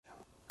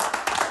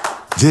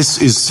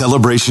This is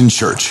Celebration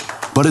Church,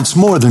 but it's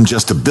more than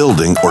just a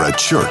building or a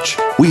church.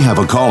 We have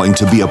a calling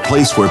to be a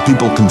place where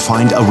people can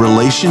find a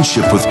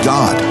relationship with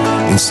God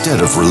instead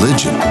of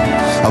religion.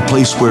 A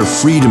place where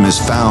freedom is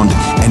found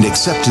and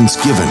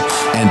acceptance given,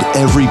 and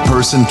every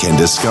person can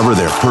discover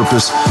their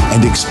purpose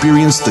and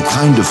experience the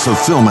kind of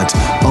fulfillment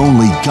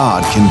only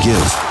God can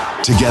give.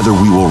 Together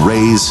we will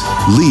raise,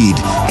 lead,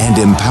 and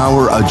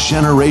empower a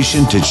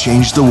generation to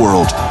change the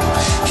world.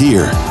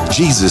 Here,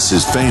 Jesus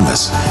is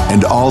famous,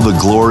 and all the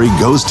glory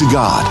goes to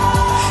God.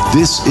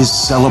 This is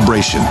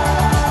Celebration.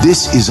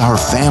 This is our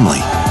family.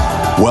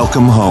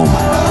 Welcome home.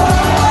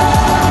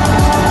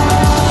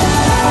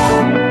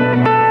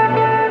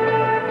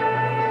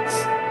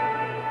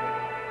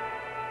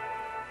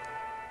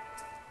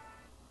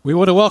 We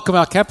want to welcome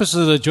our campuses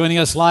that are joining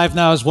us live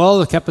now as well,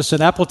 the campus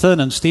in Appleton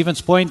and Stevens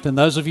Point, and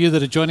those of you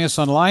that are joining us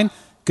online.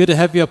 Good to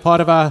have you a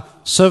part of our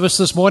service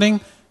this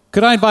morning.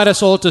 Could I invite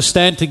us all to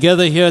stand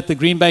together here at the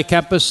Green Bay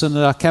campus and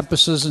our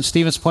campuses in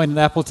Stevens Point and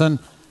Appleton,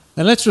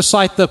 and let's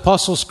recite the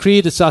Apostles'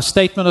 Creed. It's our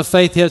statement of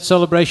faith here at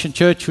Celebration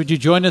Church. Would you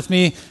join with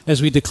me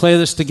as we declare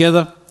this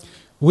together?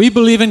 We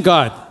believe in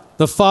God,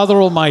 the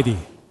Father Almighty,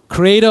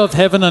 creator of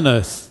heaven and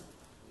earth.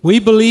 We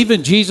believe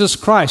in Jesus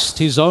Christ,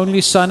 his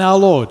only Son, our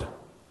Lord,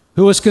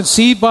 who was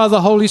conceived by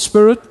the Holy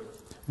Spirit,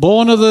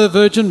 born of the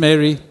Virgin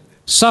Mary,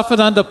 suffered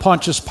under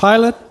Pontius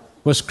Pilate,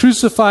 was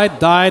crucified,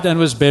 died, and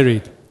was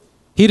buried.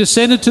 He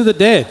descended to the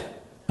dead,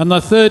 and the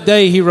third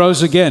day he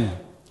rose again.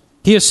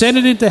 He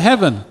ascended into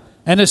heaven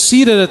and is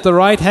seated at the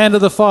right hand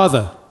of the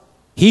Father.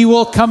 He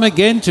will come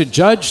again to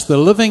judge the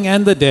living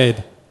and the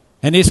dead,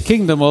 and his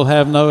kingdom will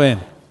have no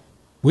end.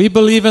 We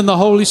believe in the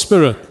Holy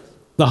Spirit,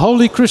 the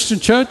holy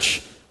Christian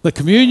church, the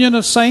communion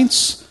of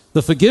saints,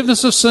 the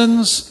forgiveness of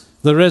sins,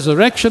 the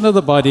resurrection of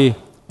the body,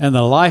 and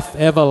the life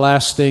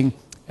everlasting.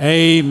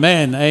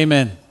 Amen.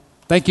 Amen.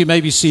 Thank you. You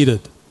may be seated.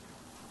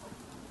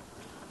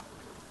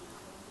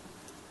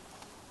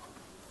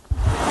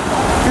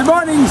 Good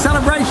morning,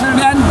 Celebration,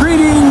 and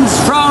greetings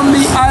from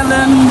the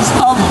islands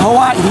of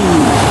Hawaii.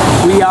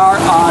 We are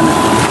on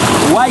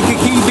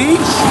Waikiki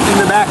Beach in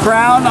the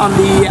background on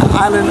the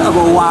island of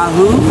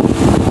Oahu.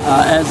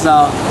 As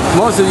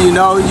most of you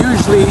know,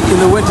 usually in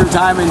the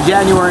wintertime in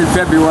January and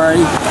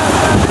February,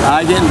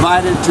 I get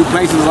invited to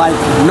places like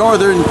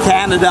northern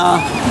Canada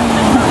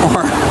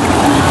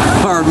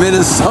or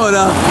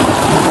Minnesota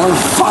or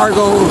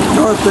Fargo,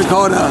 North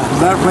Dakota. Is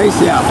that a place?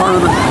 Yeah,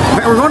 Fargo.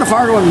 We're going to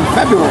Fargo in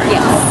February.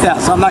 Yeah,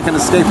 so I'm not going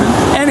to escape it.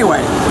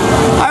 Anyway,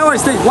 I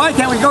always think, why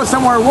can't we go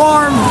somewhere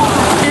warm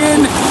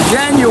in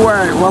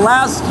January? Well,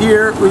 last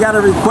year we got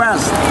a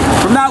request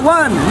from not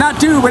one, not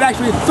two, but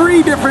actually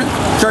 3 different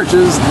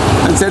churches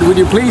and said, would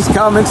you please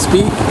come and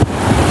speak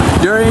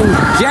during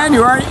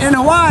January in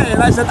Hawaii?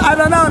 And I said, I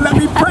don't know, let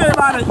me pray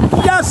about it.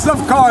 Yes, of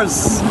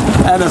course.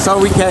 And so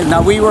we came.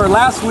 Now, we were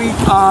last week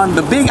on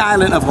the big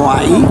island of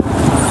Hawaii,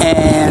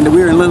 and we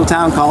were in a little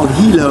town called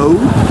Hilo,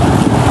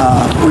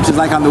 which is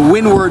like on the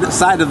windward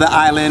side of the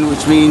island,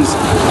 which means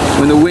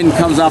when the wind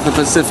comes off the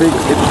Pacific,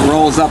 it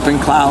rolls up in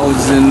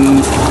clouds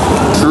and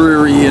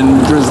dreary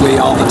and drizzly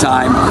all the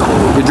time.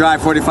 You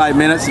drive 45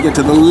 minutes to get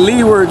to the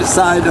leeward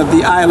side of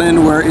the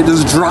island where it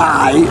is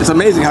dry. It's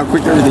amazing how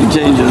quick everything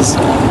changes,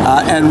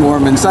 and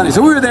warm and sunny.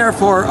 So we were there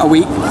for a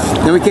week.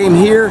 Then we came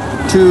here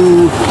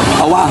to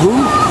Oahu.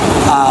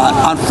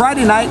 On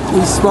Friday night,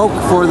 we spoke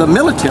for the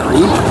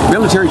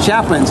military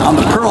chaplains on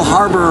the Pearl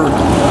Harbor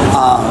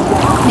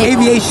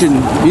Aviation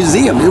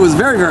Museum. It was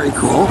very, very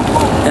cool,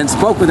 and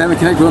spoke with them and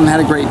connected with them and had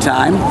a great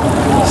time.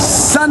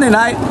 Sunday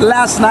night,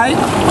 last night,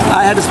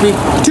 I had to speak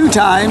 2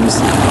 times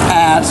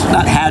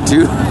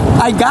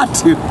I got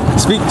to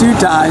speak 2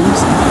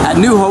 times at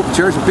New Hope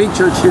Church, a big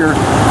church here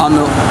on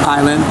the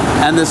island,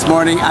 and this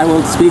morning I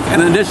will speak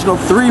an additional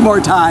 3 more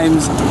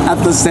times at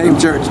the same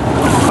church.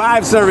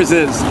 5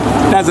 services.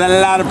 That's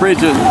a lot of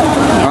preaching.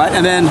 All right,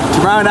 and then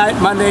tomorrow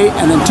night, Monday,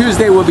 and then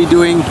Tuesday we'll be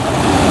doing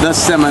the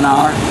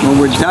seminar. When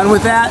we're done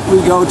with that, we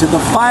go to the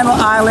final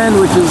island,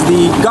 which is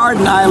the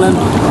Garden Island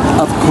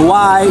of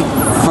Kauai,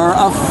 for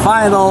a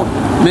final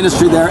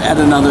ministry there at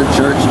another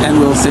church, and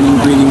we'll send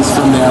you greetings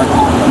from there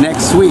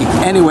next week.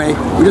 Anyway,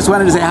 we just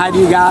wanted to say hi to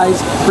you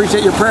guys.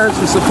 Appreciate your prayers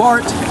and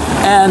support,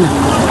 and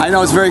I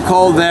know it's very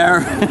cold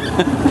there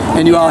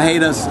and you all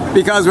hate us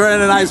because we're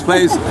in a nice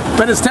place,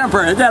 but it's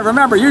temporary. Again,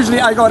 remember, usually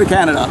I go to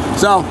Canada,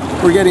 so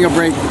we're getting a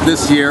break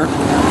this year.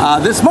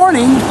 This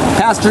morning,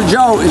 Pastor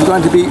Joe is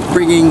going to be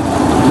bringing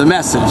the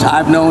message.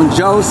 I've known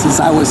Joe since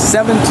I was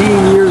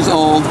 17 years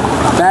old,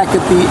 back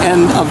at the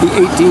end of the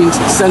 18th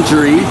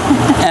century,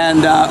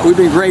 and we've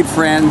been great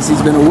friends.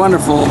 He's been a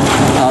wonderful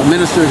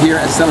minister here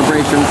at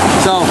Celebration.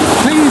 So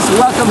please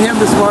welcome him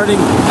this morning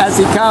as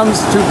he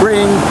comes to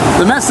bring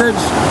the message,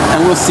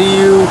 and we'll see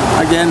you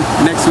again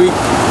next week.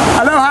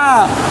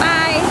 Aloha!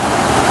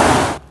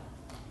 Bye!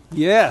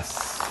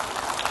 Yes.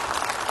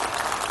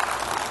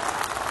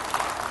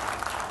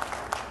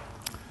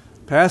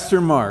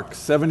 Pastor Mark,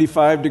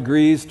 75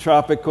 degrees,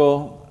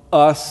 tropical.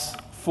 Us,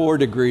 4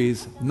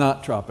 degrees,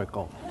 not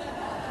tropical.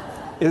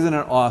 Isn't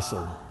it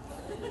awesome?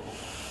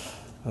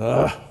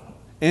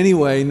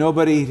 Anyway,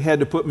 nobody had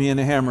to put me in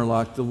a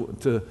hammerlock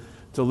to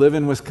live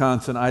in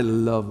Wisconsin. I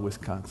love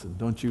Wisconsin.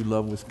 Don't you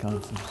love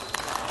Wisconsin?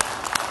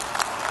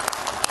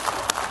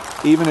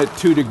 Even at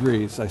 2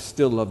 degrees, I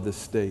still love this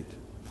state.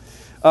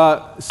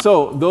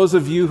 So those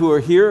of you who are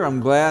here, I'm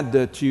glad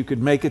that you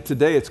could make it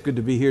today. It's good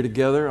to be here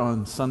together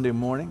on Sunday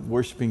morning,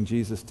 worshiping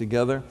Jesus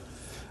together.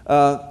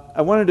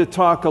 I wanted to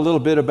talk a little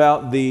bit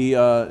about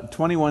the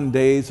 21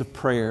 days of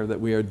prayer that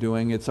we are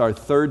doing. It's our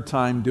 3rd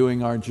time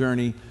doing our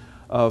journey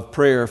of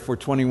prayer for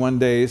 21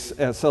 days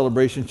at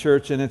Celebration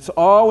Church, and it's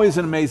always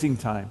an amazing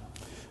time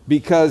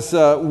because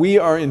we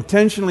are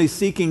intentionally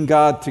seeking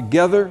God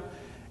together,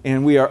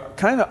 and we are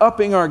kind of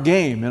upping our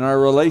game in our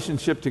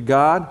relationship to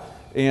God,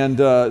 and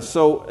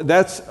so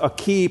that's a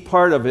key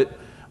part of it.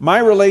 My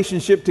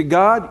relationship to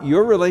God,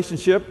 your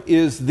relationship,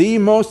 is the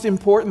most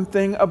important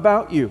thing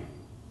about you.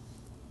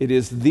 It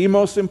is the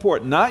most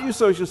important, not your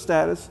social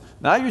status,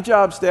 not your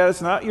job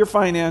status, not your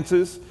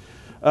finances.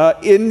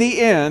 In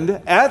the end,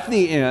 at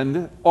the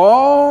end,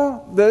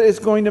 all that is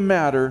going to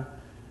matter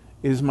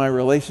is my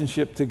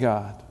relationship to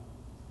God.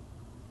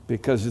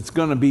 Because it's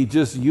going to be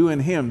just you and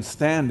Him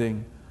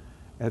standing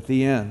at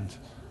the end.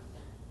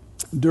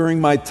 During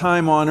my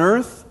time on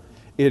earth,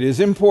 it is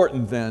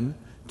important then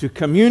to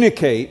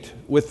communicate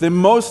with the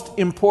most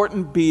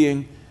important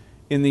being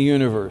in the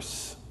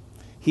universe.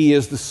 He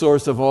is the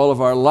source of all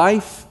of our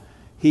life.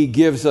 He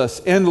gives us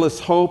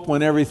endless hope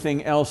when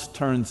everything else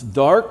turns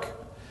dark.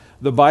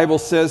 The Bible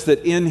says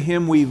that in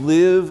Him we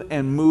live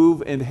and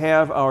move and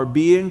have our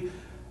being.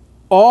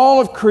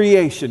 All of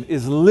creation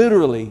is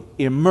literally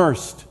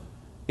immersed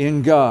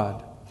in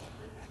God.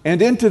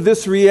 And into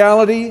this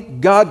reality,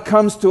 God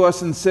comes to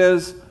us and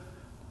says,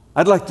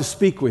 I'd like to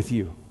speak with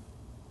you.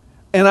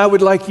 And I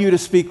would like you to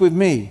speak with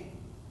me.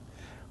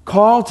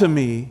 Call to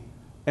me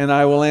and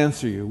I will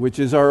answer you, which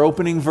is our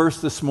opening verse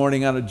this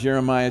morning out of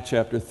Jeremiah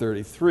chapter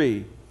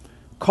 33.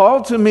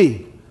 Call to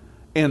me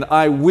and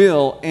I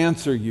will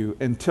answer you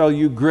and tell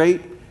you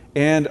great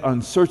and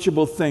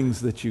unsearchable things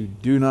that you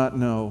do not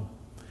know.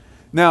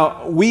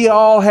 Now, we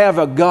all have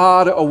a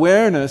God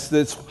awareness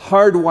that's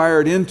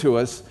hardwired into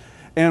us,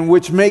 and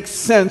which makes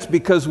sense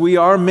because we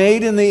are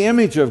made in the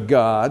image of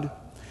God.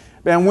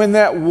 And when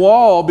that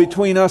wall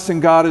between us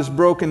and God is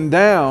broken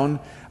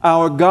down,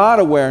 our God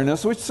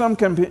awareness, which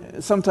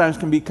sometimes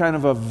can be kind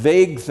of a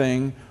vague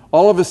thing,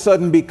 all of a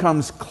sudden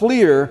becomes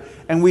clear,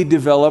 and we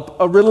develop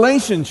a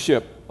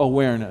relationship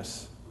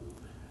awareness.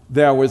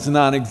 That was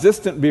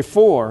non-existent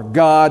before.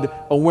 God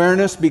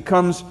awareness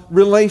becomes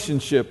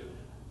relationship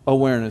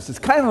awareness. It's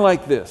kind of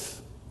like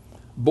this.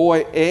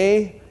 Boy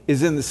A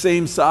is in the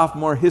same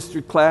sophomore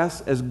history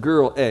class as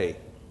girl A.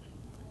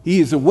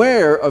 He is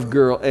aware of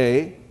girl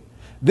A.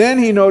 Then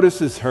he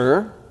notices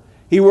her.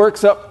 He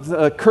works up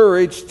the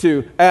courage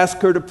to ask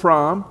her to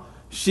prom.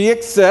 She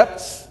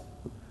accepts.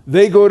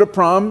 They go to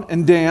prom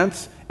and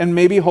dance and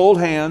maybe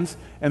hold hands.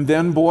 And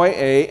then boy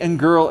A and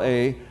girl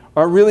A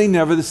are really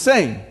never the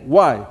same.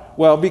 Why?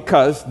 Well,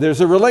 because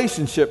there's a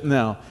relationship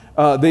now.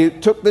 They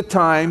took the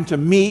time to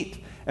meet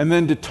and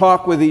then to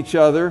talk with each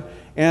other,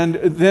 and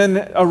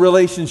then a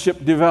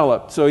relationship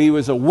developed. So he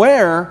was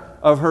aware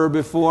of her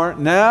before.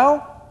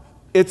 Now,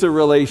 it's a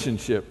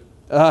relationship.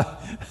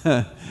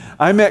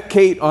 I met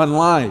Kate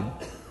online.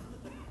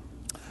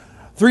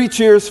 3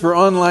 cheers for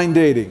online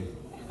dating.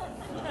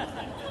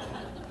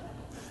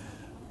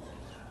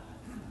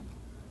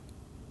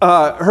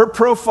 Her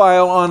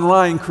profile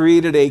online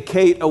created a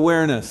Kate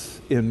awareness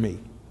in me.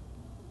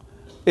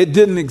 It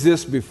didn't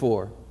exist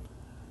before.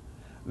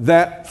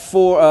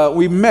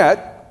 We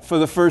met for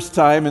the first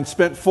time and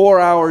spent 4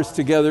 hours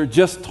together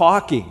just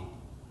talking.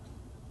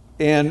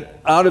 And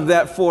out of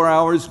that 4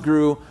 hours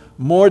grew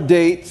more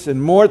dates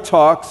and more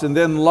talks, and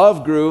then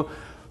love grew,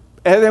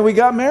 and then we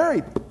got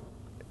married.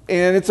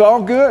 And it's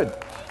all good.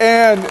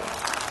 And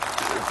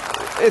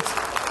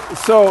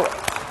so,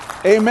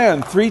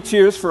 amen. 3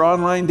 cheers for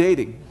online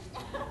dating.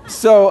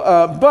 So,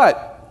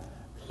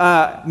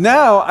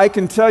 now I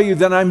can tell you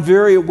that I'm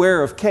very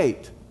aware of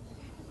Kate.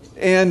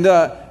 And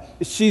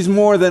she's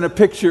more than a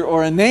picture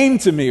or a name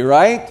to me,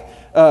 right?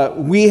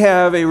 We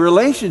have a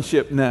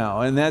relationship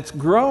now, and that's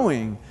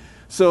growing.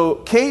 So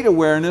Kate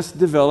awareness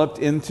developed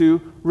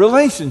into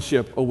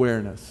relationship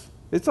awareness.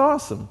 It's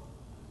awesome.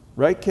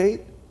 Right,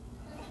 Kate?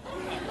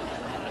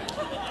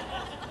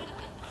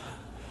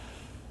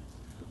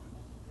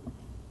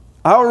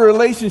 Our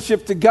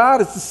relationship to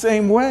God is the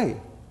same way.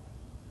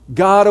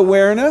 God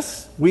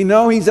awareness, we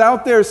know He's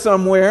out there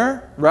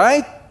somewhere,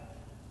 right?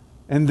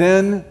 And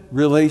then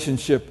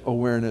relationship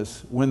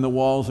awareness, when the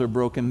walls are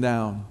broken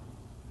down.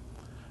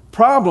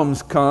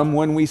 Problems come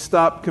when we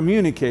stop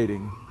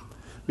communicating,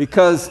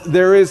 because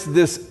there is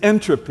this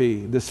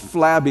entropy, this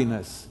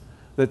flabbiness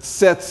that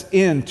sets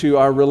into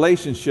our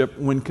relationship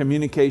when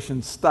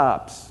communication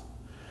stops.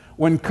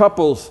 When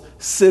couples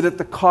sit at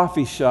the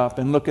coffee shop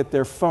and look at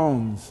their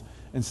phones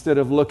instead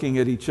of looking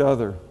at each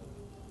other.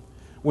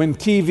 When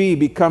TV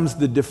becomes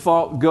the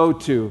default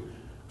go-to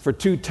for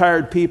 2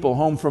 tired people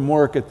home from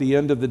work at the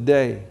end of the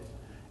day.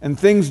 And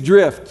things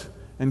drift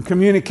and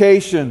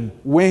communication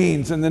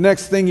wanes. And the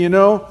next thing you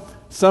know,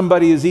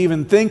 somebody is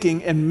even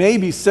thinking and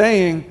maybe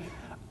saying,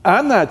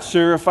 I'm not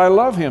sure if I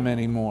love him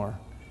anymore.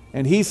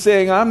 And he's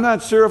saying, I'm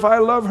not sure if I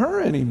love her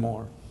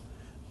anymore.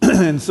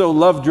 And so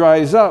love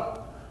dries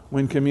up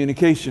when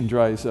communication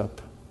dries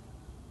up.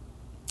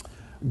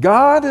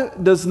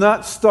 God does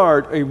not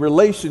start a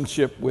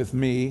relationship with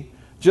me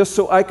just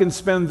so I can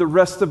spend the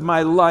rest of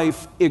my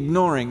life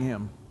ignoring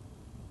him.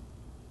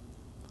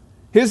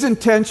 His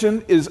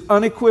intention is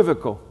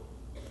unequivocal.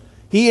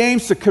 He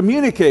aims to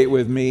communicate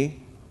with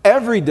me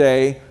every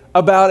day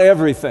about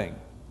everything.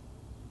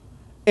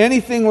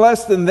 Anything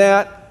less than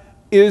that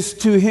is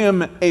to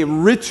him a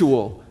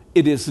ritual.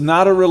 It is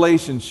not a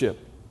relationship.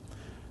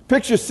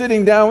 Picture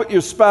sitting down with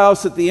your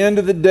spouse at the end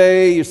of the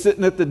day, you're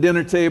sitting at the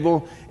dinner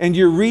table, and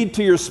you read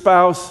to your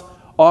spouse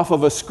off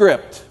of a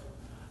script.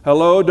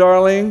 Hello,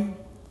 darling.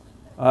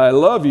 I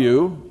love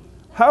you.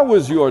 How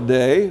was your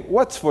day?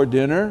 What's for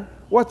dinner?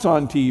 What's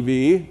on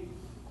TV?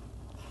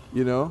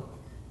 You know,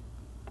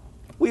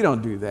 we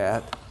don't do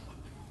that.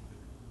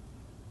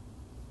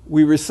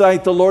 We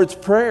recite the Lord's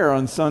Prayer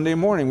on Sunday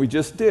morning. We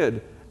just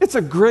did. It's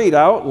a great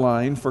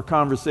outline for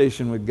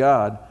conversation with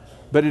God,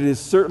 but it is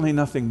certainly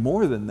nothing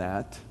more than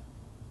that.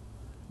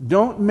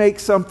 Don't make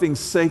something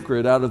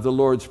sacred out of the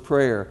Lord's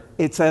Prayer.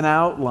 It's an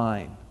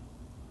outline.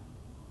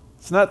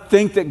 Let's not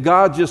think that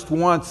God just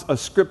wants a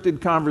scripted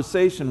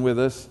conversation with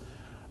us.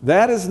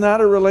 That is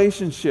not a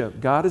relationship.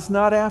 God is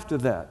not after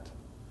that.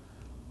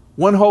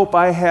 One hope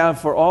I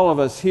have for all of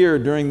us here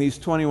during these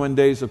 21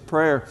 days of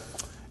prayer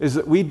is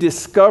that we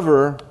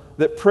discover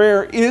that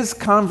prayer is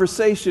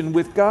conversation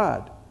with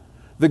God,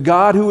 the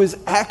God who is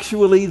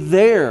actually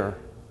there,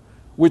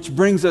 which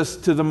brings us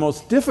to the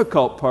most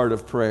difficult part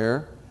of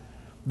prayer.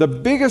 The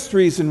biggest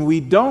reason we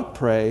don't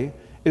pray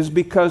is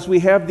because we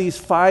have these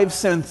five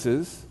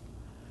senses,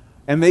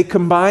 and they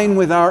combine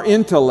with our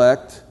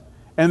intellect,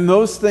 and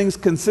those things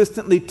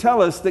consistently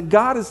tell us that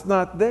God is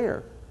not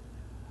there.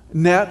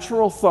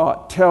 Natural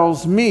thought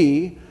tells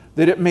me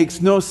that it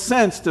makes no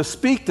sense to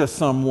speak to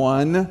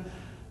someone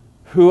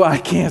who I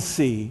can't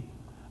see,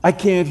 I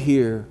can't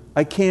hear,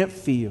 I can't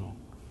feel.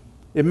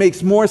 It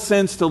makes more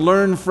sense to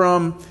learn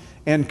from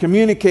and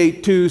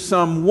communicate to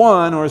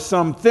someone or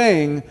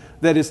something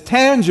that is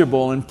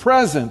tangible and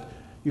present.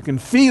 You can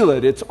feel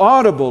it, it's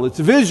audible, it's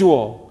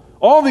visual.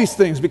 All these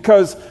things,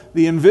 because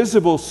the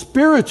invisible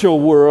spiritual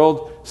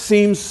world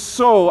seems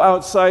so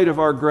outside of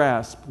our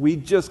grasp. We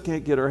just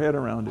can't get our head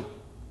around it.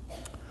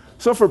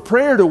 So for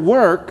prayer to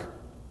work,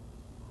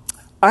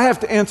 I have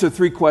to answer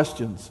three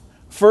questions.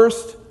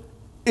 First,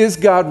 is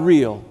God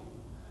real?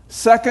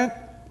 Second,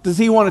 does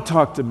he want to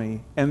talk to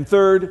me? And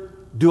third,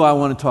 do I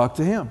want to talk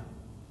to him?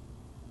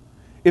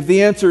 If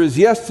the answer is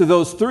yes to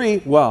those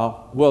three,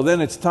 well,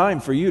 then it's time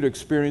for you to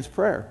experience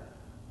prayer.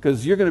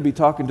 Because you're going to be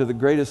talking to the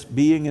greatest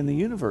being in the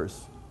universe.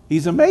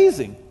 He's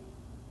amazing.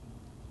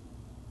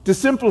 To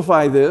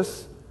simplify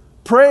this,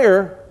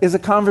 prayer is a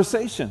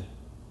conversation.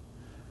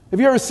 Have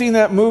you ever seen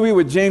that movie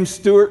with James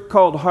Stewart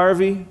called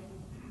Harvey?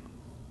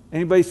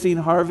 Anybody seen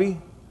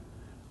Harvey?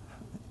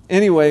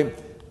 Anyway,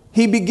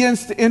 he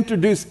begins to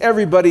introduce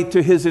everybody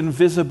to his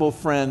invisible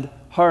friend,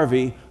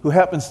 Harvey, who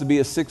happens to be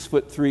a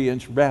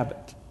 6'3"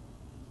 rabbit.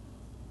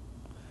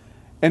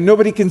 And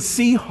nobody can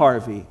see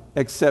Harvey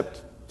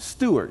except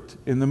Stewart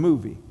in the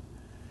movie.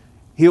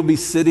 He'll be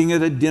sitting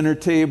at a dinner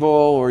table,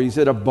 or he's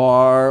at a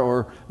bar,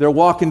 or they're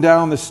walking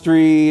down the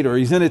street, or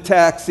he's in a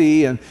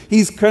taxi, and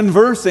he's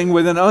conversing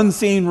with an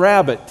unseen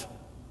rabbit.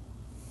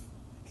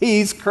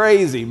 He's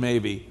crazy,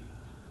 maybe.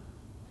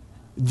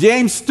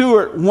 James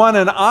Stewart won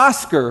an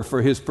Oscar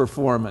for his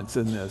performance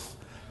in this.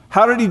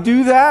 How did he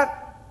do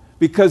that?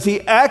 Because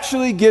he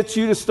actually gets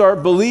you to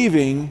start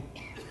believing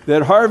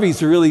that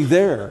Harvey's really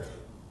there.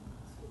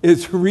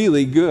 It's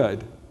really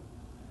good.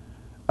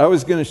 I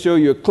was going to show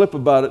you a clip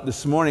about it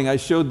this morning. I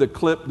showed the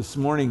clip this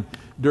morning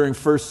during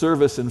first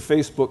service, and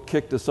Facebook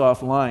kicked us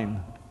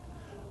offline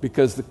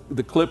because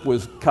the clip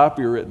was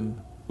copywritten.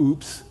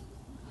 Oops.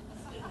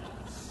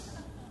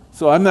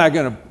 So I'm not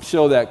going to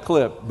show that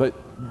clip,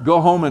 but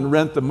go home and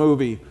rent the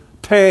movie.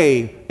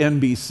 Pay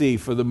NBC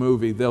for the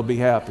movie. They'll be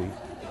happy.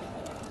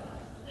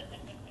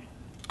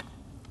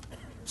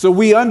 So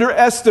we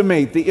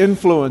underestimate the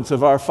influence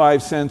of our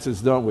five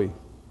senses, don't we?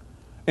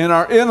 And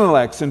our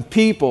intellects and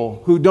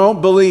people who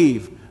don't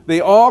believe, they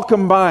all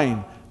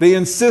combine. They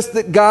insist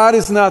that God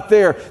is not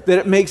there, that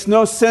it makes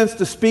no sense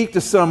to speak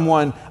to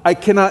someone I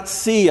cannot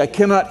see, I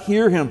cannot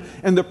hear him.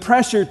 And the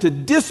pressure to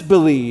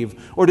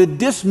disbelieve or to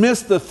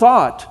dismiss the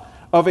thought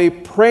of a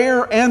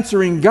prayer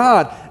answering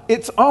God,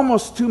 it's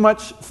almost too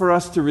much for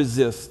us to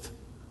resist.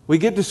 We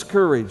get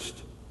discouraged.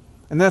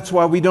 And that's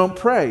why we don't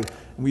pray.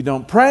 We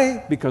don't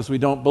pray because we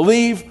don't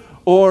believe,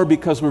 or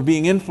because we're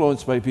being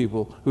influenced by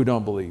people who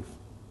don't believe.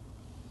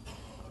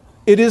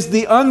 It is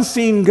the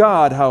unseen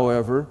God,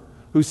 however,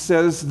 who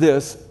says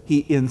this.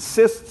 He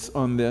insists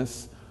on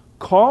this.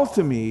 Call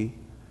to me,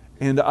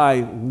 and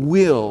I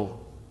will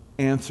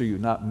answer you.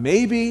 Not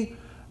maybe,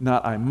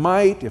 not I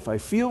might, if I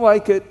feel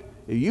like it.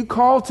 If you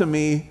call to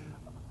me,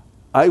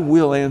 I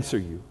will answer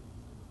you.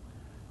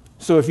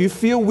 So if you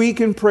feel weak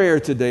in prayer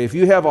today, if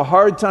you have a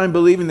hard time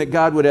believing that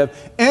God would have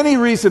any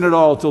reason at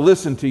all to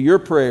listen to your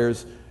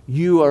prayers,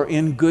 you are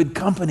in good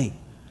company,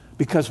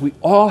 because we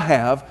all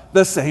have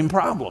the same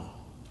problem.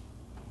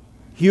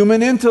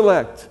 Human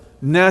intellect,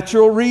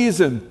 natural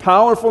reason,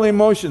 powerful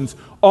emotions,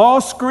 all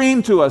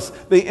scream to us.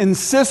 They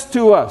insist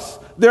to us,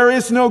 there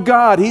is no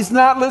God. He's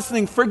not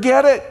listening.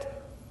 Forget it.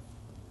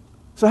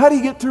 So how do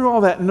you get through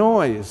all that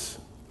noise?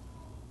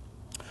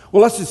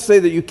 Well, let's just say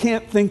that you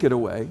can't think it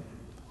away.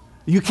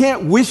 You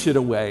can't wish it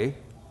away.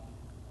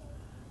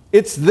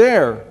 It's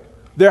there.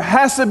 There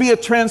has to be a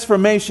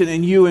transformation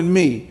in you and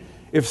me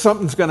if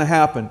something's going to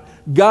happen.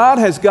 God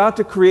has got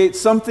to create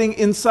something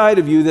inside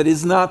of you that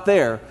is not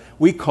there.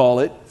 We call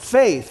it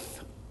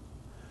faith.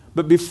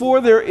 But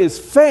before there is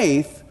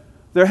faith,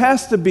 there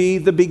has to be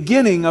the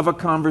beginning of a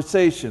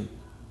conversation,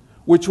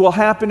 which will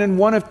happen in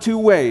one of two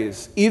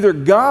ways. Either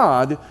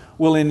God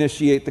will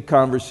initiate the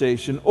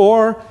conversation,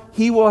 or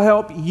He will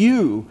help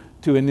you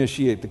to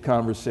initiate the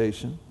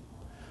conversation.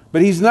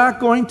 But He's not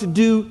going to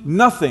do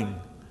nothing,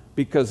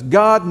 because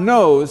God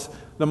knows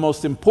the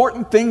most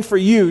important thing for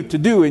you to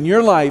do in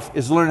your life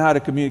is learn how to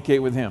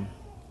communicate with Him.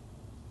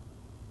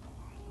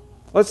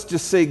 Let's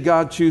just say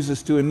God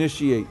chooses to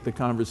initiate the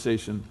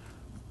conversation.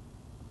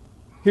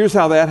 Here's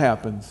how that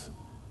happens.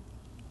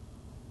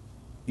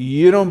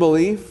 You don't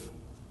believe,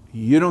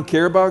 you don't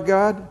care about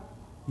God,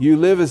 you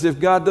live as if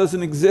God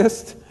doesn't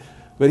exist,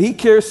 but He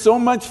cares so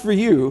much for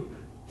you,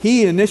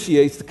 He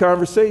initiates the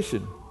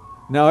conversation.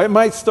 Now, it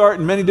might start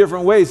in many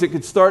different ways. It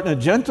could start in a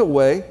gentle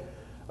way,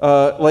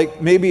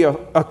 like maybe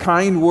a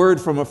kind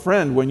word from a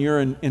friend when you're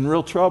in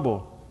real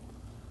trouble.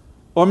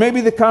 Or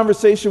maybe the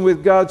conversation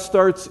with God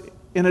starts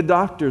in a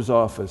doctor's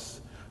office.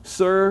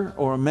 Sir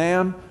or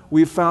ma'am,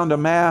 we've found a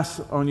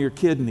mass on your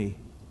kidney.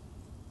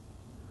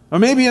 Or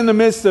maybe in the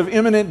midst of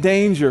imminent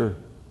danger.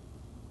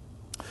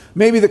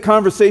 Maybe the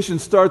conversation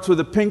starts with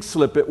a pink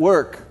slip at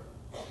work.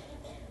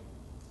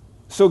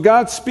 So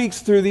God speaks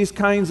through these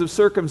kinds of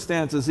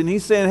circumstances, and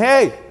He's saying,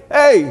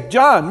 hey,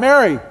 John,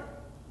 Mary,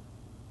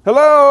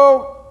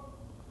 hello,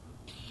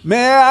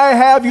 may I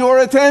have your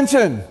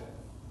attention?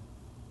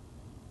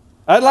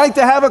 I'd like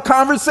to have a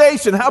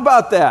conversation. How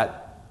about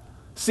that?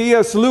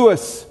 C.S.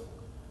 Lewis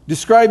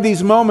described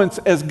these moments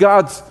as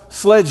God's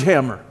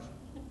sledgehammer.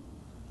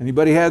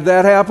 Anybody had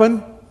that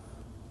happen?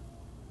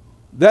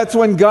 That's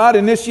when God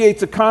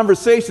initiates a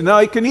conversation. Now,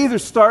 it can either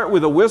start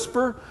with a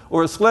whisper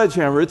or a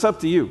sledgehammer. It's up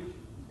to you.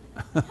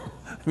 I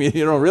mean,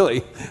 you don't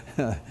really.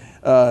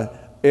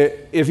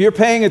 If you're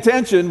paying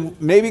attention,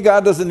 maybe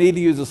God doesn't need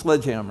to use a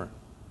sledgehammer.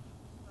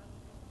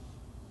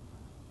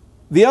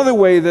 The other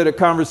way that a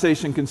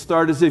conversation can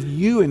start is if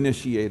you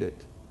initiate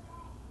it.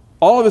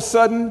 All of a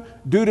sudden,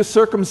 due to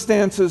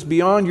circumstances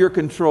beyond your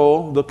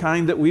control, the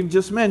kind that we've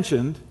just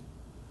mentioned,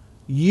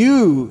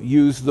 you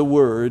use the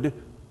word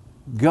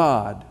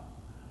God.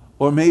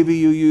 Or maybe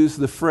you use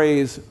the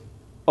phrase,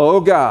 oh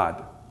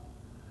God.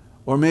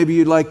 Or maybe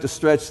you'd like to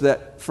stretch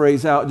that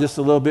phrase out just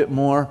a little bit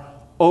more.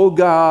 Oh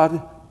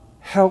God,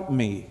 help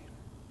me.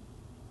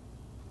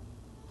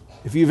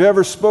 If you've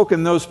ever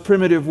spoken those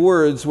primitive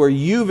words where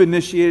you've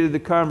initiated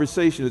the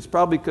conversation, it's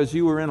probably because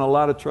you were in a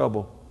lot of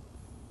trouble.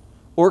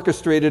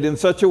 Orchestrated in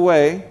such a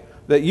way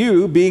that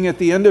you, being at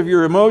the end of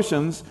your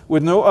emotions,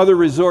 with no other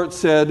resort,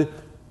 said,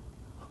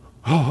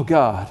 oh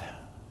God,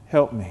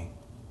 help me.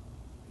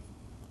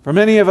 For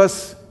many of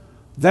us,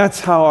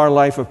 that's how our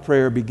life of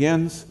prayer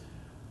begins.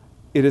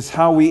 It is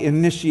how we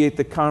initiate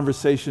the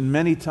conversation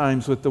many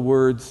times with the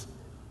words,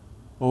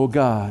 oh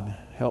God,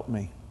 help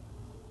me.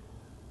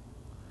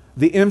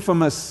 The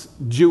infamous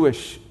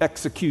Jewish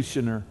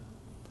executioner,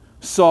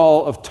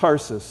 Saul of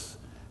Tarsus,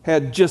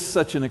 had just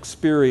such an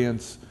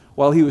experience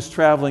while he was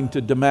traveling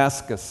to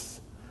Damascus.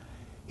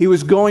 He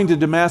was going to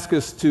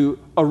Damascus to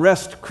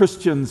arrest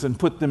Christians and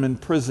put them in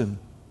prison.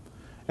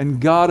 And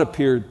God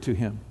appeared to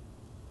him.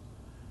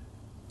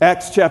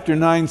 Acts chapter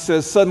 9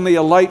 says, suddenly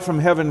a light from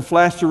heaven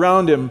flashed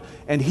around him,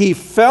 and he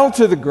fell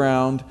to the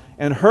ground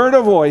and heard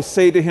a voice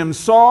say to him,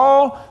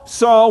 Saul,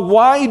 Saul,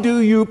 why do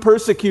you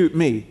persecute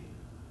me?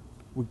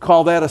 We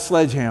call that a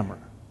sledgehammer.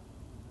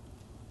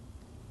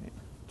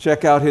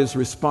 Check out his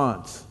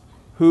response.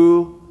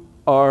 Who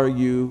are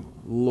you,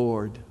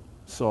 Lord?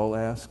 Saul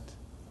asked.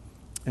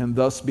 And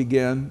thus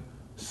began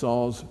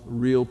Saul's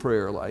real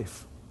prayer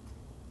life.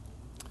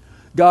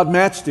 God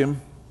matched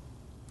him.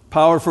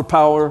 Power for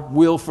power,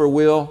 will for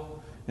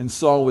will, and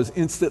Saul was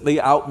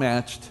instantly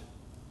outmatched.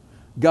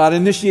 God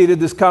initiated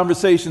this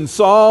conversation.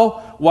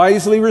 Saul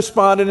wisely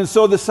responded, and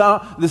so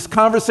this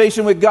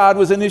conversation with God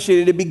was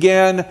initiated. It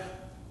began,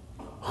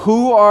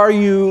 who are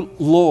you,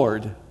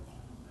 Lord?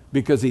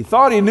 Because he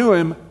thought he knew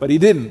him, but he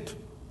didn't.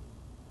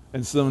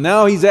 And so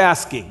now he's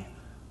asking.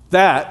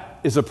 That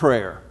is a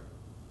prayer.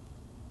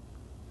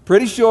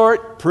 Pretty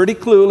short, pretty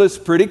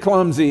clueless, pretty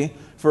clumsy,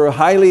 for a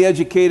highly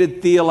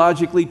educated,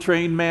 theologically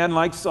trained man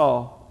like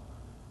Saul.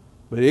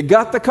 But it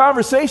got the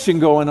conversation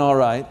going all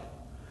right.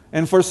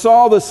 And for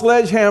Saul, the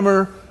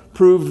sledgehammer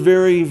proved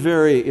very,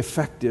 very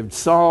effective.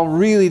 Saul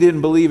really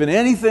didn't believe in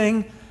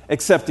anything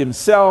except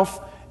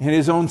himself in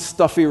his own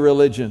stuffy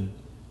religion.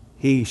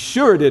 He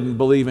sure didn't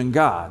believe in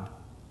God.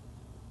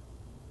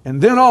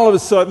 And then all of a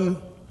sudden,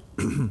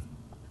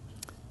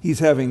 he's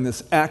having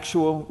this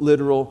actual,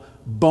 literal,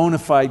 bona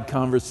fide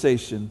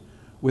conversation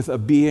with a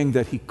being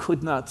that he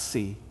could not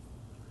see.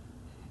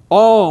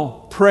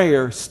 All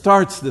prayer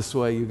starts this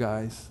way, you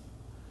guys.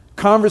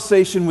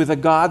 Conversation with a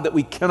God that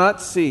we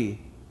cannot see,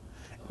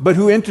 but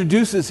who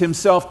introduces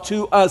himself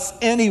to us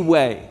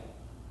anyway.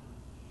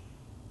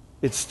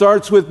 It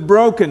starts with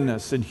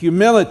brokenness and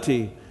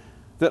humility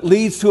that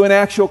leads to an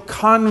actual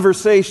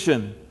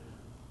conversation.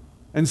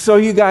 And so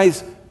you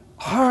guys,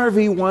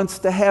 Harvey wants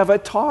to have a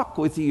talk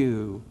with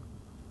you.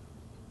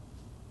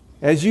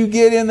 As you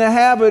get in the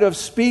habit of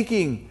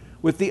speaking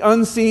with the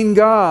unseen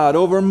God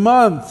over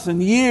months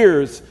and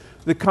years,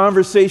 the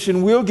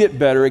conversation will get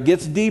better, it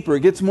gets deeper,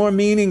 it gets more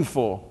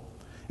meaningful.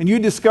 And you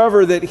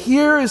discover that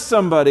here is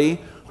somebody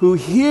who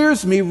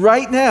hears me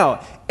right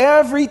now.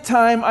 Every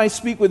time I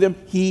speak with him,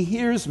 he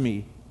hears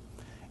me.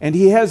 And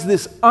he has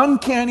this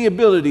uncanny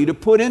ability to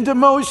put into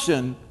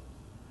motion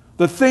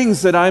the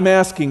things that I'm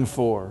asking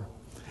for.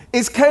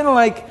 It's kind of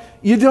like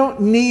you don't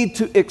need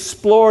to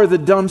explore the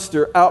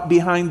dumpster out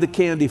behind the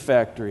candy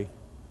factory,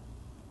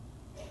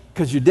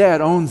 because your dad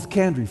owns the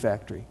candy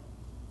factory.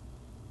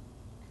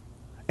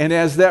 And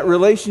as that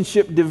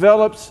relationship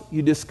develops,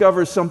 you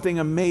discover something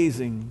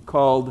amazing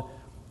called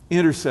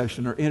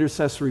intercession or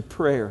intercessory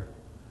prayer.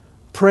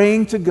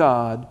 Praying to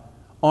God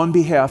on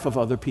behalf of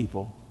other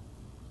people,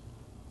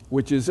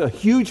 which is a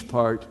huge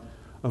part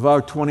of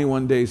our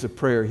 21 days of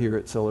prayer here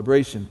at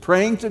Celebration.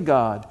 Praying to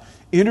God,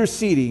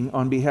 interceding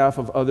on behalf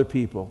of other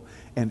people.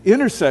 And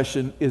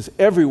intercession is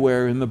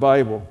everywhere in the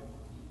Bible.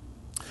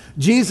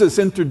 Jesus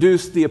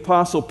introduced the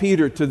Apostle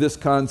Peter to this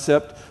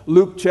concept.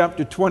 Luke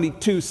chapter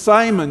 22,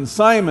 Simon,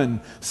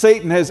 Simon,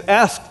 Satan has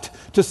asked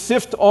to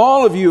sift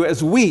all of you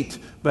as wheat,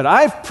 but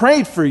I've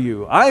prayed for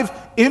you. I've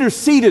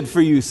interceded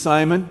for you,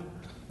 Simon,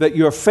 that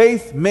your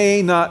faith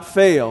may not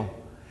fail.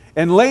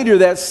 And later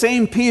that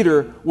same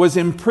Peter was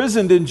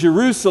imprisoned in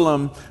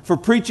Jerusalem for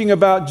preaching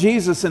about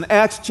Jesus. And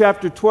Acts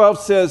chapter 12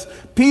 says,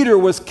 Peter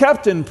was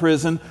kept in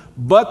prison,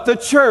 but the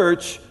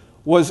church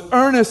was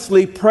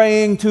earnestly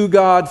praying to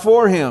God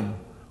for him.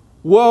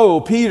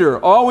 Whoa,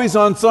 Peter, always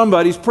on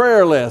somebody's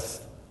prayer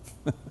list.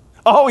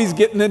 Always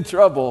getting in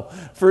trouble.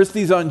 First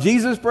he's on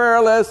Jesus' prayer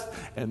list,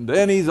 and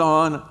then he's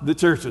on the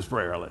church's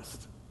prayer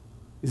list.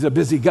 He's a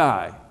busy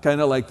guy,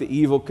 kind of like the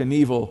Evel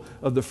Knievel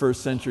of the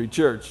first century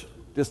church.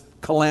 Just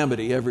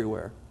calamity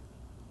everywhere.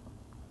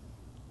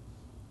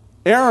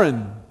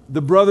 Aaron,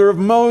 the brother of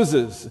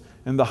Moses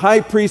and the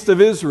high priest of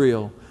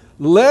Israel,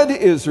 led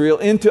Israel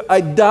into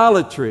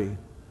idolatry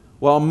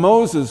while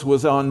Moses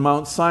was on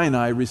Mount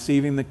Sinai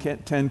receiving the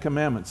 10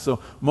 Commandments. So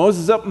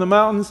Moses up in the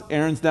mountains,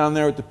 Aaron's down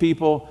there with the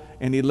people,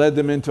 and he led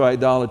them into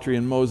idolatry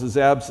in Moses'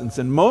 absence.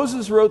 And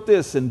Moses wrote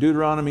this in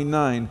Deuteronomy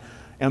 9,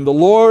 and the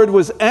Lord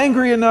was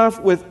angry enough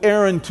with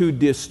Aaron to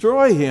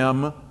destroy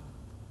him,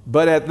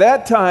 but at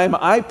that time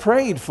I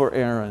prayed for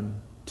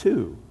Aaron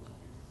too.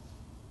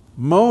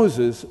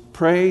 Moses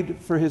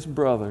prayed for his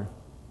brother.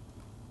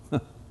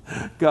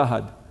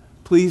 God,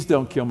 please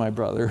don't kill my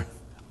brother.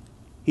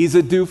 He's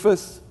a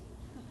doofus.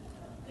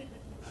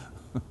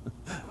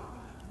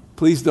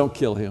 Please don't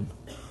kill him.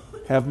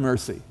 Have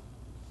mercy.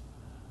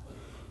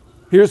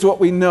 Here's what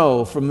we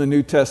know from the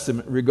New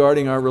Testament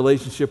regarding our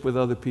relationship with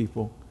other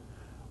people.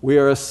 We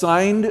are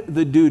assigned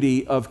the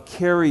duty of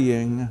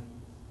carrying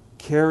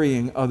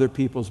other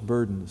people's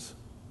burdens.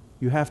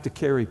 You have to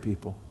carry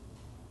people.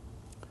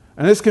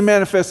 And this can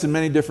manifest in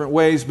many different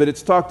ways, but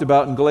it's talked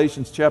about in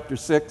Galatians chapter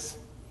 6.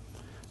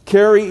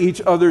 Carry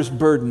each other's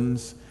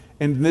burdens,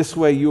 and in this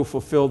way you'll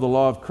fulfill the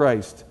law of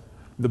Christ.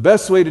 The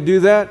best way to do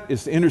that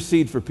is to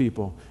intercede for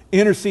people.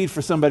 Intercede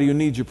for somebody who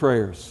needs your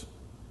prayers.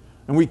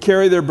 And we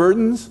carry their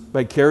burdens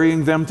by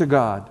carrying them to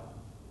God.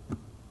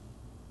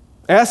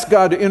 Ask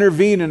God to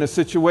intervene in a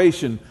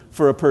situation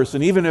for a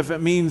person, even if it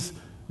means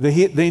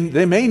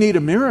they may need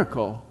a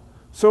miracle.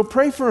 So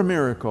pray for a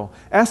miracle.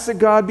 Ask that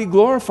God be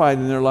glorified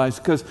in their lives,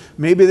 because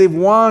maybe they've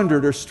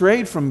wandered or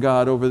strayed from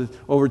God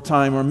over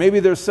time, or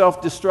maybe they're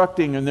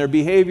self-destructing and their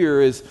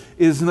behavior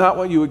is not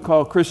what you would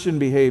call Christian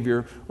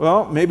behavior.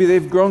 Well, maybe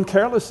they've grown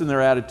careless in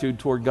their attitude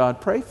toward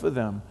God. Pray for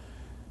them.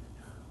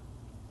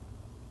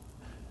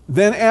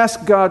 Then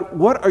ask God,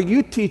 what are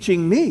you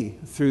teaching me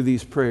through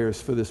these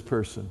prayers for this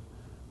person?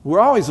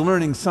 We're always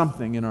learning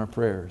something in our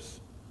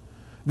prayers.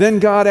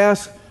 Then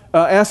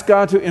ask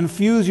God to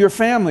infuse your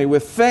family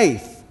with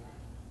faith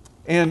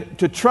and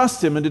to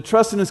trust Him and to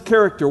trust in His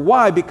character.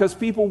 Why? Because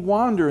people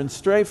wander and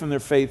stray from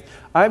their faith.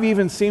 I've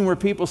even seen where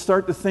people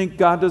start to think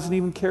God doesn't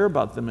even care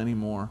about them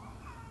anymore.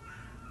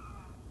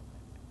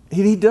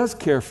 He does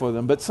care for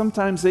them, but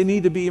sometimes they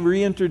need to be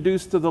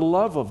reintroduced to the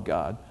love of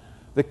God,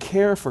 the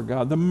care for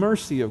God, the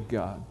mercy of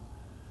God.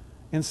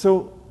 And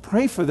so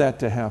pray for that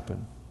to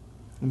happen.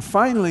 And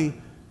finally,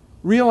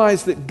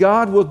 realize that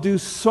God will do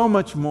so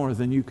much more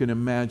than you can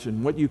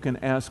imagine, what you can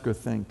ask or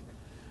think.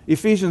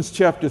 Ephesians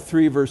chapter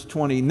 3, verse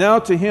 20. Now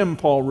to Him,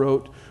 Paul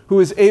wrote, who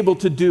is able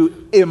to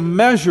do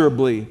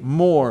immeasurably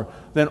more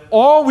than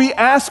all we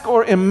ask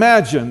or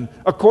imagine,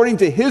 according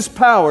to His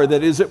power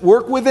that is at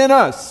work within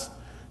us.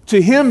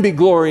 To Him be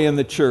glory in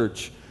the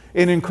church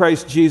and in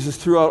Christ Jesus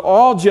throughout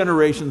all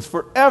generations,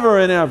 forever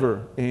and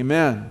ever.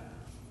 Amen.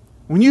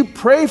 When you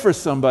pray for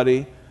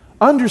somebody,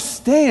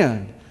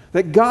 understand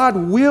that God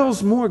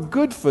wills more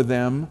good for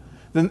them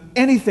than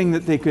anything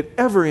that they could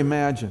ever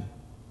imagine.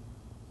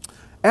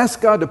 Ask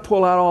God to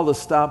pull out all the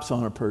stops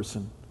on a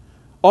person,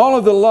 all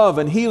of the love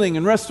and healing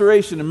and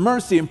restoration and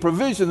mercy and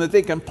provision that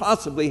they can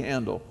possibly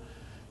handle.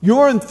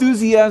 Your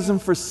enthusiasm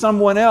for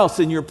someone else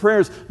in your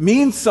prayers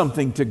means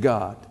something to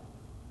God.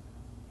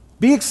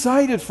 Be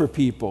excited for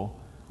people.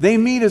 They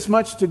mean as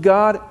much to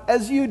God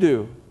as you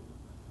do.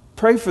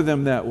 Pray for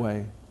them that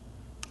way.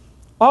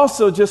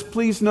 Also, just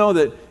please know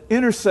that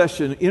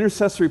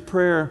intercessory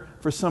prayer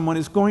for someone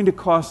is going to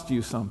cost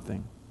you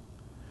something.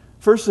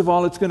 First of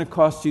all, it's going to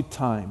cost you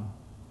time.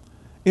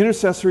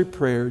 Intercessory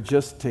prayer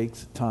just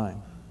takes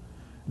time.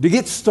 To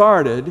get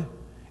started,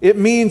 it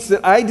means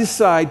that I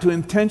decide to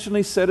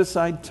intentionally set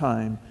aside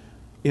time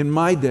in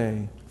my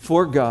day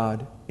for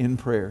God in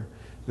prayer.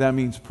 That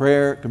means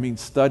prayer, it can mean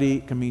study,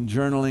 it can mean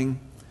journaling.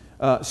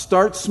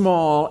 Start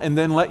small and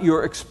then let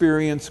your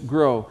experience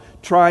grow.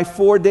 Try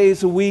 4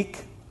 days a week,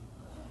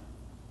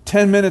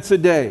 10 minutes a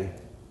day.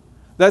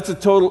 That's a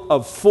total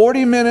of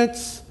 40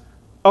 minutes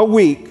a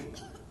week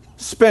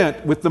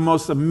spent with the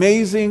most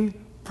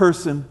amazing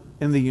person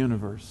in the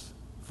universe.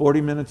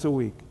 40 minutes a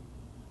week.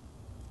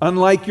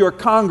 Unlike your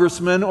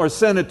congressman or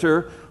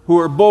senator who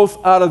are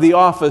both out of the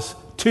office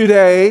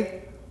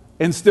today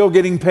and still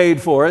getting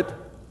paid for it,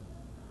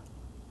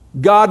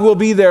 God will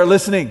be there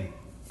listening.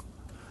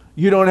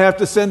 You don't have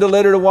to send a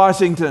letter to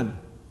Washington.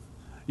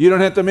 You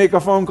don't have to make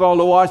a phone call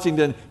to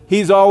Washington.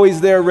 He's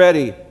always there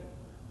ready.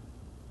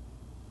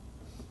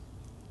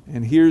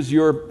 And here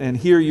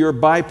you're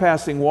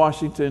bypassing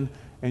Washington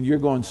and you're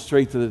going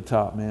straight to the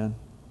top, man.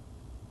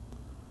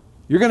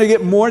 You're going to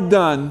get more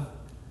done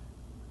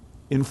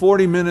in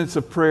 40 minutes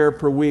of prayer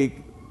per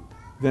week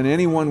than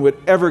anyone would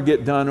ever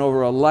get done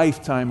over a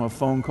lifetime of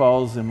phone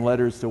calls and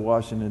letters to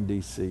Washington,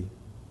 D.C.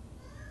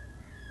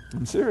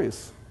 I'm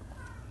serious.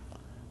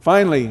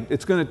 Finally,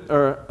 it's going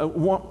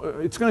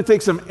to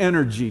take some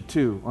energy,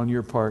 too, on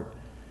your part.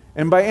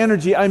 And by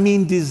energy, I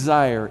mean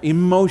desire,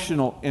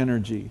 emotional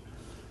energy.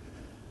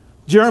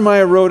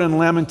 Jeremiah wrote in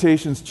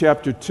Lamentations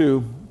chapter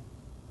 2,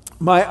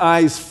 "My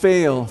eyes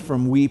fail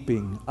from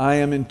weeping. I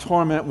am in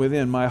torment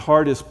within. My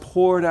heart is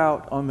poured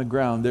out on the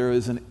ground." There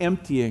is an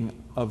emptying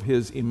of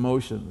his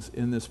emotions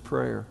in this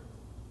prayer.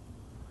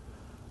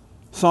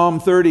 Psalm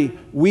 30,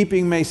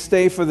 "Weeping may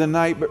stay for the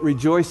night, but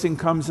rejoicing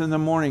comes in the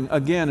morning."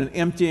 Again, an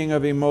emptying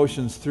of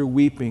emotions through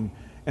weeping.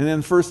 And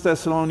then 1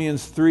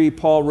 Thessalonians 3,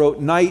 Paul wrote,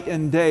 "Night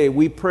and day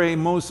we pray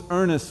most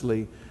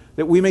earnestly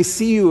that we may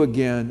see you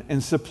again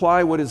and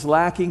supply what is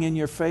lacking in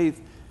your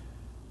faith."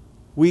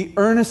 We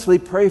earnestly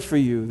pray for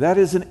you. That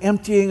is an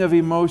emptying of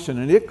emotion,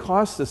 and it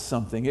costs us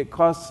something. It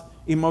costs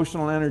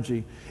emotional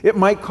energy. It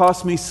might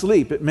cost me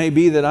sleep. It may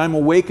be that I'm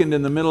awakened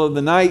in the middle of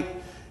the night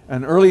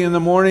and early in the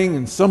morning,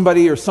 and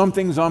somebody or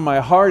something's on my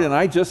heart, and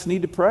I just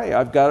need to pray.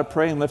 I've got to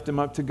pray and lift him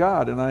up to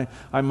God. And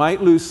I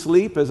might lose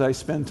sleep as I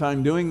spend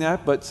time doing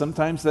that, but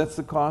sometimes that's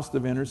the cost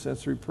of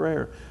intercessory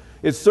prayer.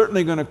 It's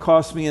certainly going to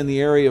cost me in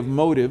the area of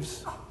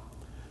motives,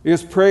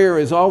 because prayer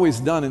is always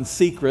done in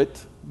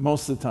secret,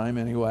 most of the time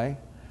anyway.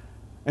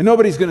 And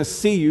nobody's going to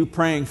see you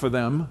praying for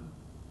them.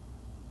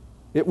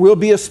 It will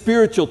be a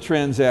spiritual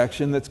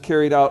transaction that's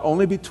carried out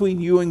only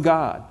between you and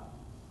God.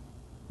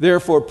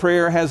 Therefore,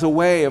 prayer has a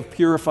way of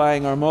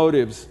purifying our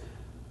motives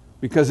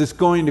because it's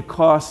going to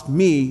cost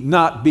me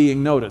not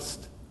being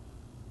noticed.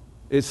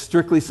 It's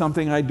strictly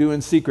something I do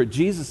in secret.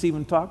 Jesus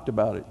even talked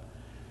about it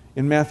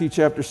in Matthew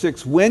chapter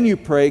 6. "When you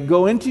pray,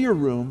 go into your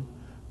room,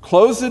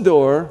 close the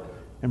door,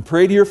 and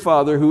pray to your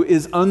Father who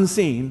is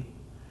unseen,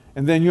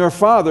 and then your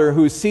Father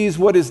who sees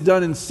what is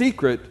done in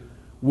secret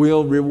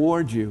will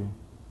reward you."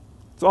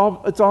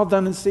 It's all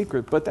done in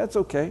secret, but that's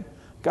okay.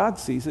 God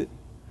sees it.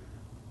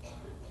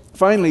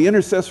 Finally,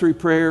 intercessory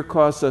prayer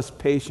costs us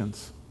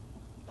patience.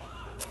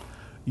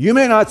 You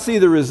may not see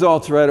the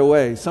results right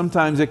away.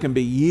 Sometimes it can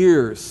be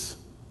years.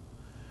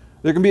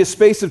 There can be a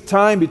space of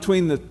time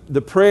between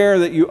the prayer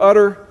that you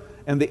utter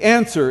and the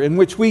answer in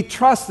which we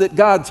trust that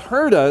God's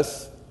heard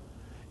us.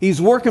 He's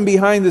working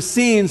behind the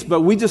scenes, but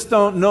we just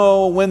don't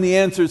know when the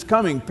answer is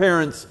coming.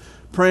 Parents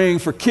praying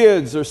for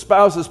kids, or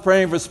spouses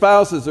praying for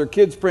spouses, or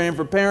kids praying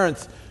for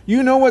parents.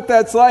 You know what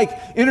that's like.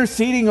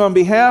 Interceding on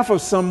behalf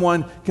of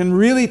someone can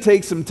really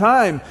take some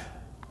time.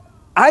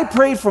 I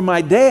prayed for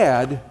my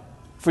dad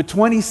for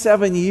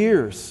 27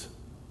 years,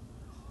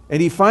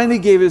 and he finally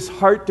gave his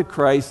heart to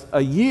Christ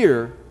a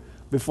year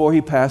before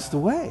he passed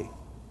away.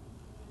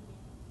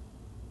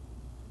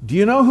 Do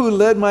you know who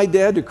led my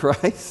dad to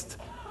Christ?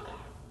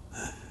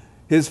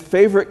 His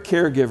favorite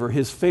caregiver,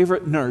 his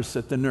favorite nurse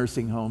at the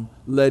nursing home,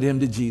 led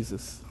him to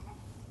Jesus.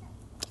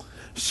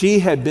 She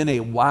had been a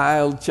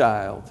wild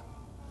child.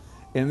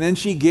 And then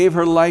she gave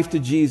her life to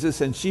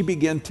Jesus, and she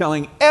began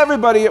telling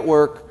everybody at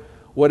work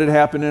what had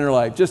happened in her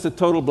life. Just a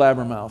total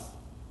blabbermouth.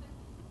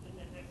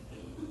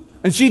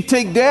 And she'd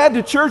take Dad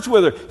to church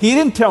with her. He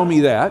didn't tell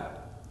me that.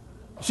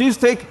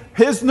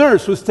 His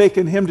nurse was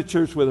taking him to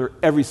church with her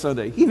every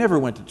Sunday. He never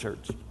went to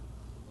church.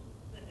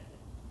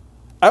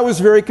 I was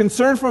very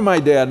concerned for my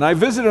dad, and I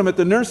visited him at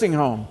the nursing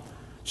home.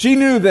 She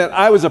knew that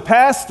I was a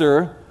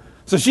pastor,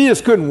 so she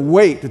just couldn't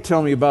wait to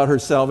tell me about her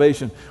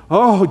salvation.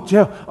 Oh,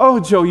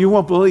 Joe, you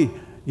won't believe,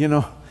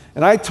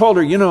 And I told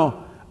her,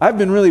 I've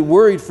been really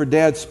worried for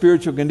Dad's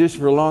spiritual condition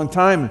for a long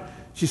time.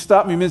 She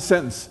stopped me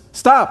mid-sentence.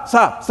 Stop.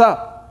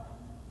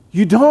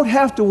 You don't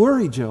have to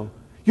worry, Joe.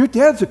 Your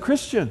dad's a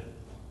Christian.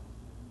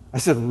 I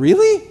said,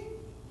 really?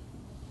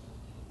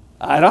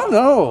 I don't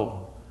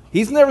know.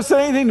 He's never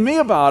said anything to me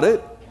about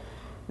it.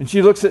 And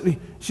she looks at me,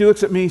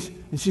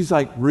 and she's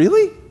like,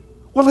 really?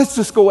 Well, let's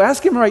just go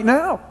ask him right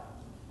now.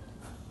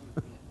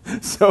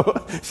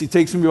 So she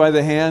takes me by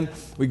the hand.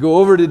 We go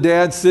over to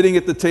Dad sitting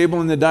at the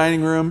table in the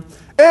dining room.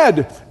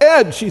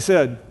 Ed, she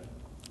said,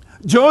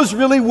 Joe's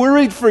really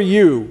worried for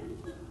you.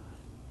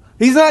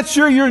 He's not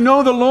sure you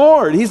know the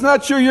Lord. He's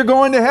not sure you're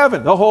going to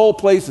heaven. The whole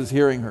place is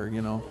hearing her,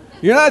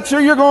 You're not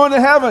sure you're going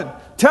to heaven.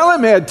 Tell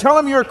him, Ed. Tell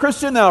him you're a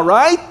Christian now,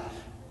 right?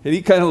 And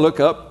he kind of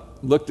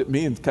looked at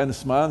me and kind of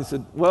smiled and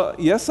said, well,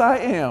 yes, I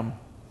am.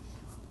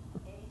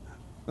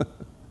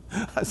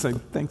 I said,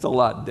 thanks a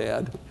lot,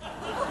 Dad.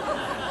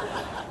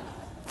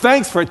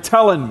 Thanks for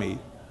telling me.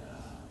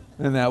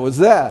 And that was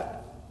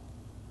that.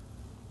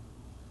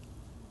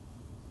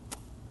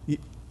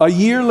 1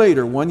 year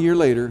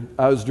later,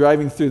 I was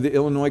driving through the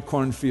Illinois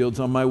cornfields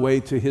on my way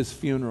to his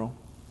funeral.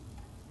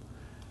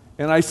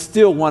 And I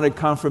still wanted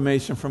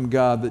confirmation from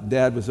God that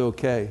Dad was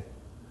okay.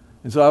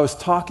 And so I was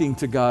talking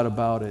to God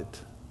about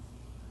it.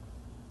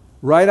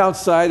 Right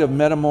outside of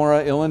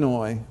Metamora,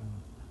 Illinois,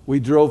 we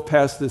drove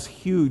past this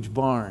huge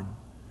barn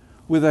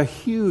with a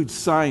huge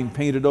sign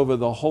painted over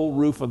the whole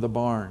roof of the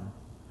barn.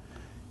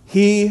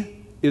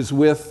 He is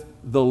with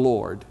the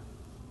Lord.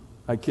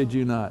 I kid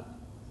you not.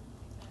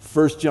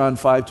 1 John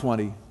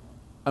 5:20.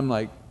 I'm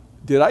like,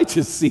 did I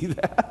just see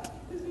that?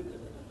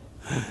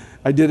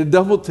 I did a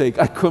double take.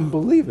 I couldn't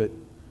believe it.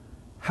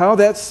 How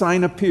that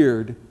sign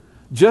appeared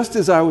just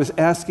as I was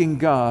asking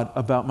God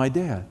about my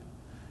dad.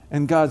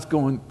 And God's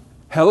going,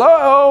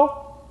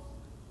 hello?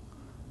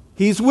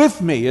 He's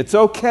with me. It's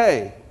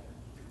okay.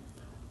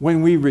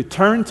 When we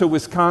returned to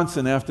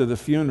Wisconsin after the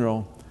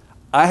funeral,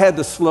 I had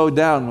to slow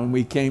down when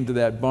we came to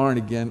that barn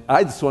again.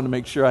 I just wanted to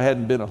make sure I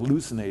hadn't been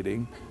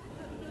hallucinating,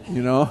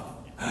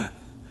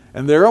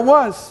 And there it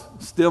was,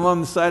 still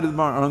on the side of the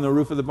barn, on the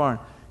roof of the barn.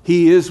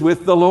 He is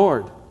with the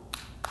Lord.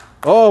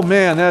 Oh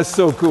man, that's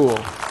so cool.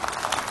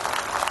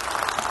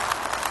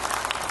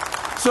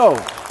 So,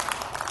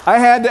 I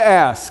had to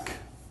ask,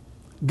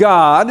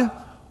 God,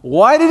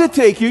 why did it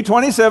take you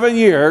 27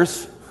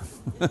 years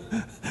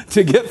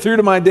to get through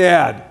to my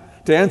dad,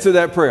 to answer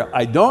that prayer?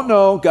 I don't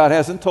know. God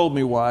hasn't told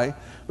me why.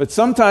 But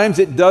sometimes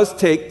it does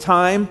take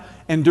time,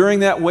 and during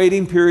that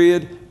waiting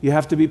period, you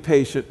have to be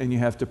patient and you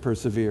have to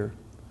persevere.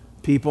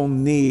 People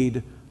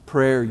need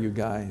prayer, you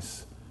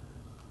guys.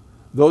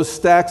 Those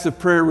stacks of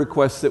prayer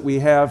requests that we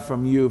have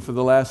from you for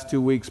the last 2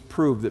 weeks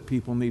prove that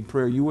people need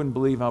prayer. You wouldn't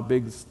believe how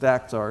big the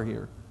stacks are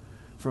here.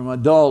 From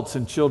adults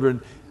and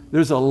children,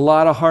 there's a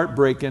lot of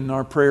heartbreak in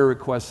our prayer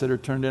requests that are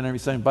turned in every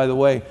Sunday. By the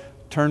way,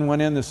 turn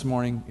one in this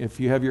morning if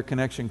you have your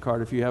connection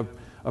card. If you have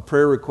a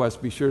prayer request,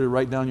 be sure to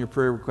write down your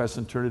prayer request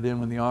and turn it in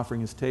when the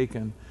offering is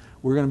taken.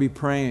 We're going to be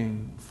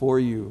praying for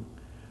you.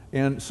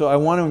 And so I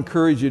want to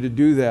encourage you to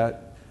do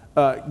that.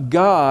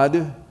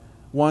 God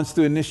wants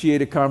to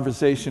initiate a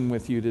conversation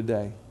with you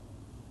today.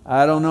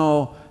 I don't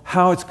know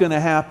how it's going to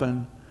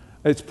happen.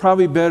 It's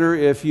probably better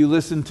if you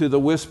listen to the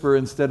whisper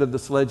instead of the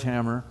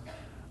sledgehammer.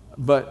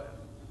 But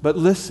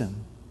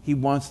listen, He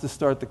wants to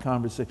start the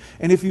conversation.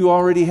 And if you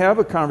already have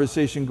a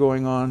conversation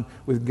going on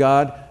with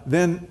God,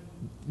 then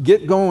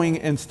get going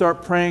and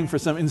start praying for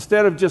some.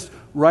 Instead of just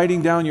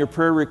writing down your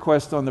prayer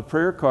request on the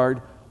prayer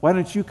card, why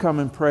don't you come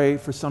and pray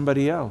for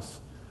somebody else?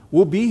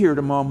 We'll be here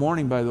tomorrow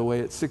morning, by the way,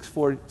 at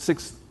 6:30.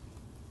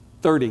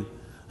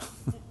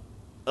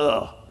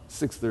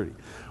 6:30.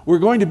 We're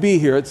going to be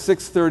here at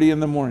 6:30 in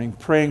the morning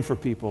praying for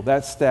people,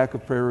 that stack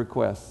of prayer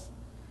requests.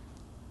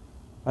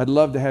 I'd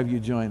love to have you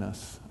join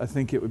us. I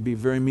think it would be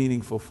very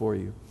meaningful for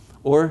you.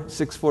 Or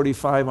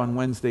 6:45 on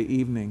Wednesday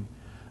evening,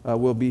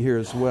 we'll be here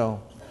as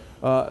well.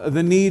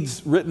 The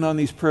needs written on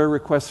these prayer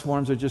request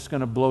forms are just going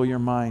to blow your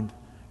mind,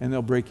 and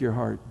they'll break your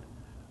heart.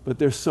 But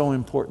they're so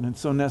important and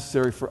so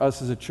necessary for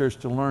us as a church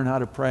to learn how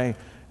to pray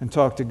and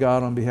talk to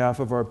God on behalf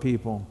of our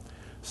people.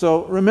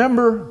 So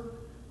remember,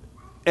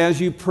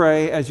 as you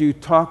pray, as you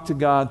talk to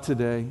God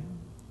today,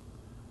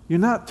 you're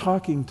not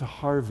talking to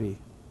Harvey.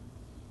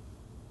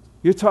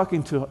 You're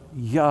talking to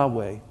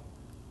Yahweh,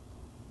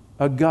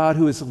 a God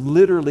who is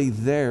literally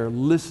there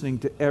listening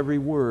to every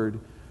word,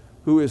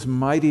 who is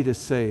mighty to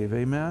save.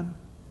 Amen?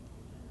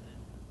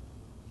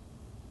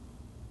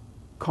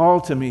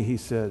 Call to me, He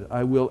said,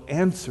 I will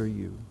answer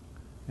you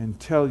and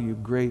tell you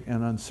great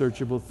and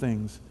unsearchable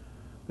things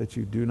that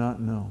you do not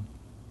know.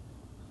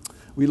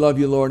 We love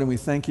you, Lord, and we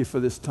thank you for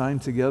this time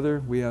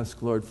together. We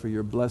ask, Lord, for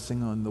your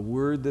blessing on the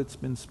word that's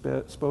been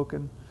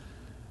spoken.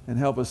 And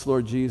help us,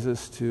 Lord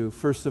Jesus, to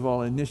first of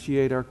all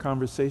initiate our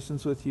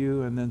conversations with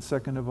you, and then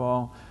second of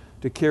all,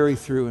 to carry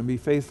through and be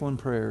faithful in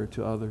prayer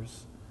to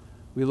others.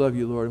 We love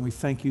you, Lord, and we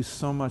thank you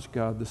so much,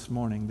 God, this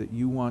morning that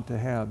you want to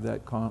have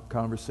that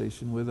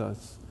conversation with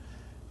us.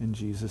 In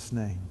Jesus'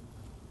 name,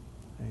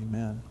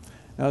 amen.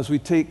 Now, as we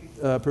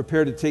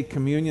prepare to take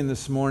communion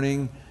this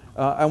morning,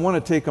 I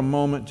want to take a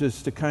moment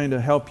just to kind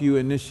of help you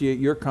initiate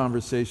your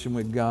conversation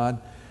with God.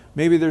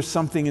 Maybe there's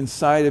something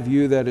inside of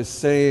you that is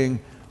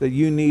saying that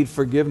you need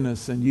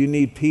forgiveness and you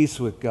need peace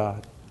with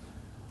God.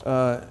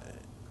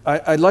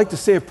 I'd like to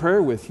say a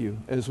prayer with you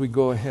as we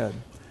go ahead.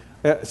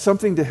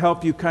 Something to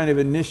help you kind of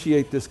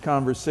initiate this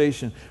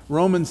conversation.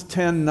 Romans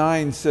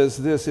 10:9 says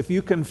this: if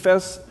you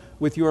confess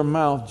with your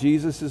mouth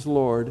Jesus is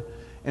Lord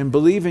and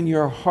believe in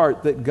your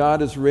heart that God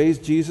has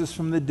raised Jesus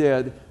from the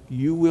dead,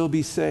 you will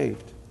be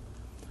saved.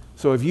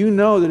 So if you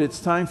know that it's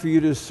time for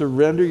you to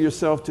surrender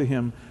yourself to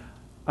Him,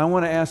 I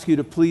want to ask you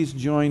to please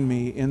join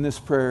me in this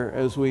prayer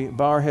as we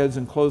bow our heads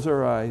and close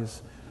our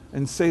eyes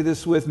and say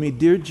this with me.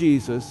 Dear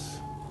Jesus,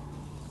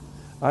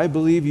 I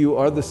believe you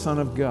are the Son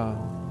of God,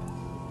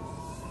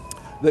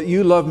 that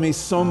you love me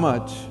so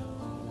much,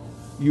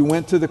 you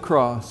went to the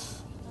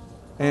cross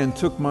and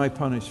took my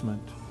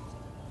punishment.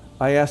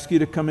 I ask you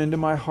to come into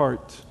my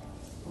heart.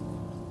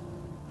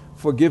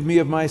 Forgive me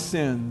of my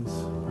sins.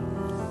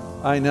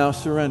 I now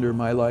surrender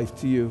my life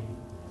to you.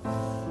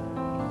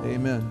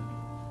 Amen.